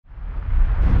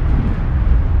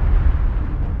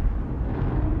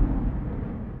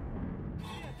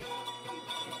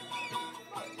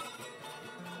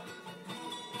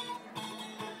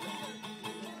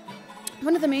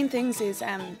of the main things is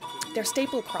their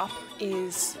staple crop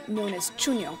is known as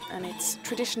Chuño, and it's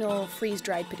traditional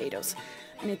freeze-dried potatoes.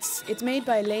 And it's made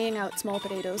by laying out small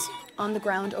potatoes on the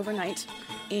ground overnight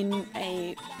in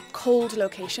a cold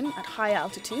location at high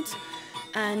altitudes,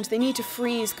 and they need to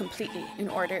freeze completely in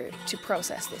order to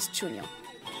process this Chuño.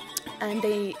 And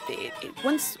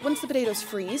once the potatoes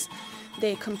freeze,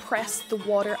 they compress the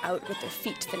water out with their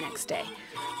feet the next day.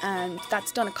 And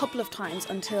that's done a couple of times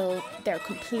until they're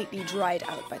completely dried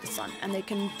out by the sun. And they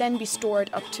can then be stored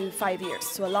up to 5 years,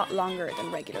 so a lot longer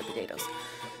than regular potatoes.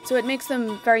 So it makes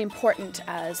them very important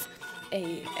as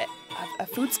a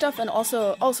foodstuff, and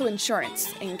also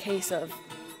insurance in case of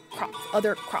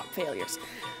other crop failures.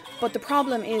 But the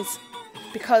problem is,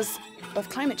 because of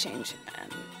climate change,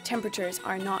 temperatures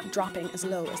are not dropping as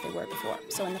low as they were before.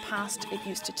 So in the past, it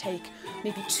used to take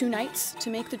maybe 2 nights to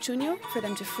make the Chuño for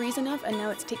them to freeze enough, and now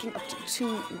it's taking up to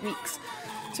 2 weeks.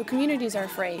 So communities are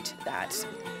afraid that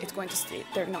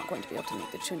they're not going to be able to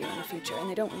make the Chuño in the future, and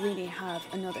they don't really have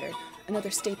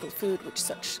another staple food with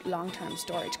such long-term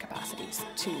storage capacities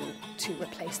to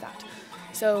replace that.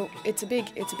 So it's a big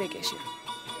issue.